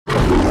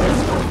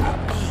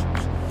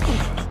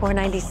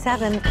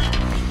497,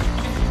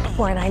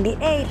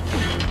 498,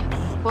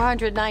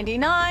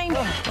 499,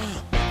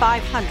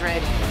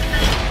 500.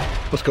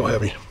 Let's go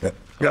heavy. Yeah.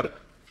 Got it.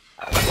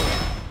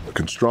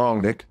 Looking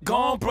strong, Nick. Go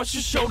on, brush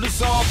your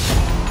shoulders off.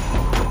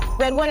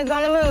 Red one is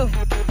on the move.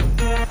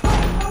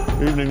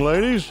 Evening,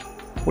 ladies.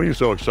 What are you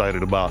so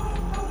excited about?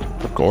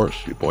 Of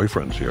course, your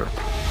boyfriend's here.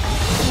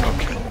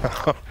 Okay.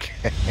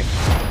 Okay.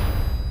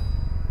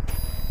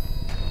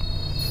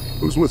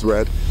 Who's with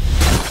Red?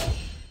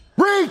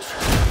 Reach!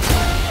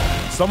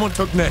 Someone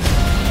took Nick.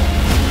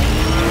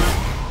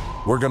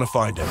 We're gonna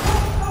find him.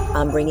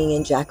 I'm bringing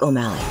in Jack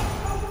O'Malley.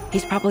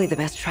 He's probably the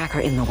best tracker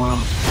in the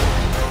world.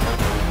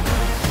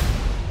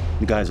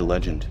 The guy's a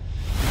legend.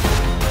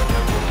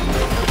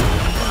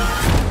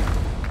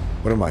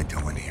 What am I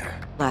doing here?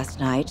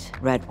 Last night,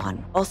 Red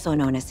One, also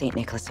known as St.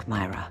 Nicholas of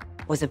Myra,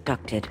 was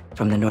abducted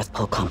from the North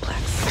Pole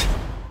complex.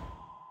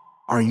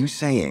 Are you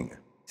saying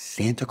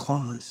Santa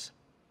Claus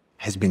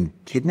has been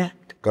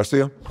kidnapped?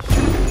 Garcia?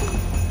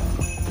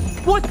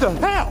 What the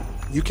hell?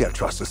 You can't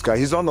trust this guy.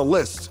 He's on the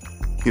list.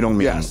 You don't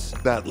mean... Yes,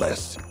 that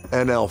list.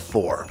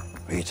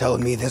 NL4. Are you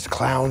telling me this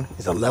clown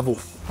is a level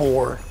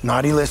 4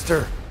 naughty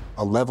lister?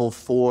 A level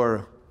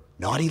 4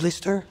 naughty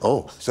lister?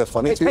 Oh, is that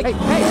funny to you?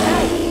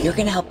 Hey! You're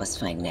gonna help us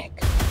find Nick.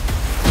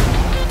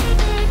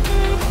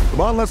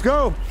 Come on, let's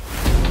go.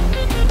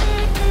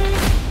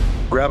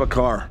 Grab a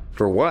car.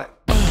 For what?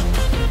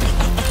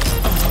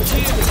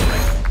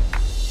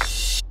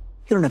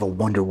 You don't have a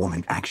Wonder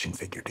Woman action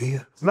figure, do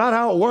you? It's not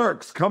how it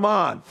works. Come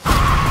on.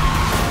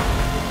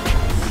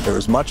 There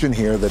is much in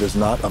here that is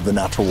not of the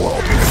natural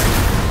world.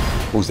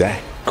 Who's that?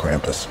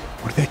 Krampus.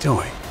 What are they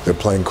doing? They're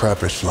playing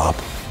crappish slop.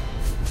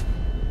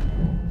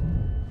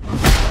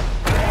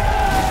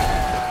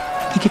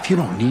 I think if you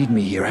don't need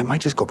me here, I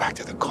might just go back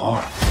to the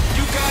car.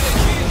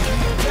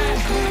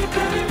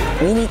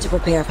 We need to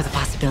prepare for the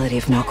possibility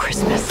of no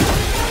Christmas.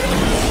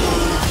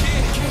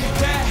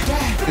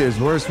 There's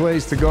worse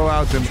ways to go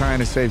out than trying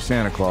to save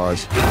Santa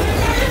Claus.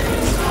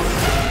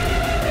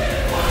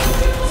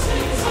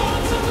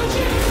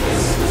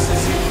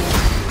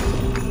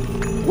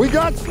 We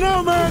got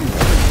snowmen!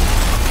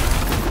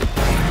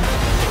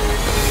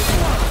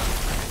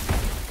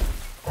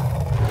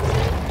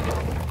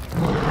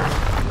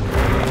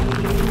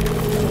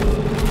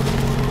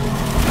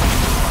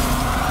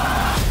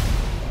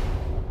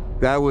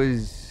 That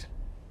was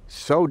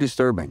so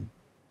disturbing.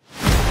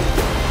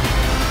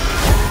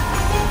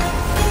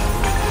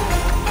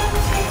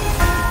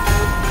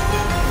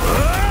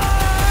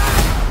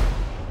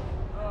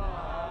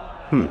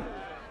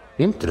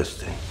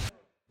 Interesting.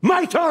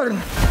 My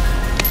turn!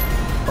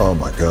 Oh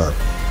my God.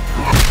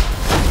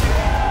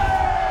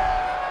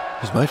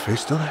 Is my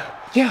face still there?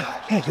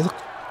 Yeah, you look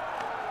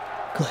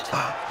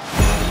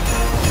good.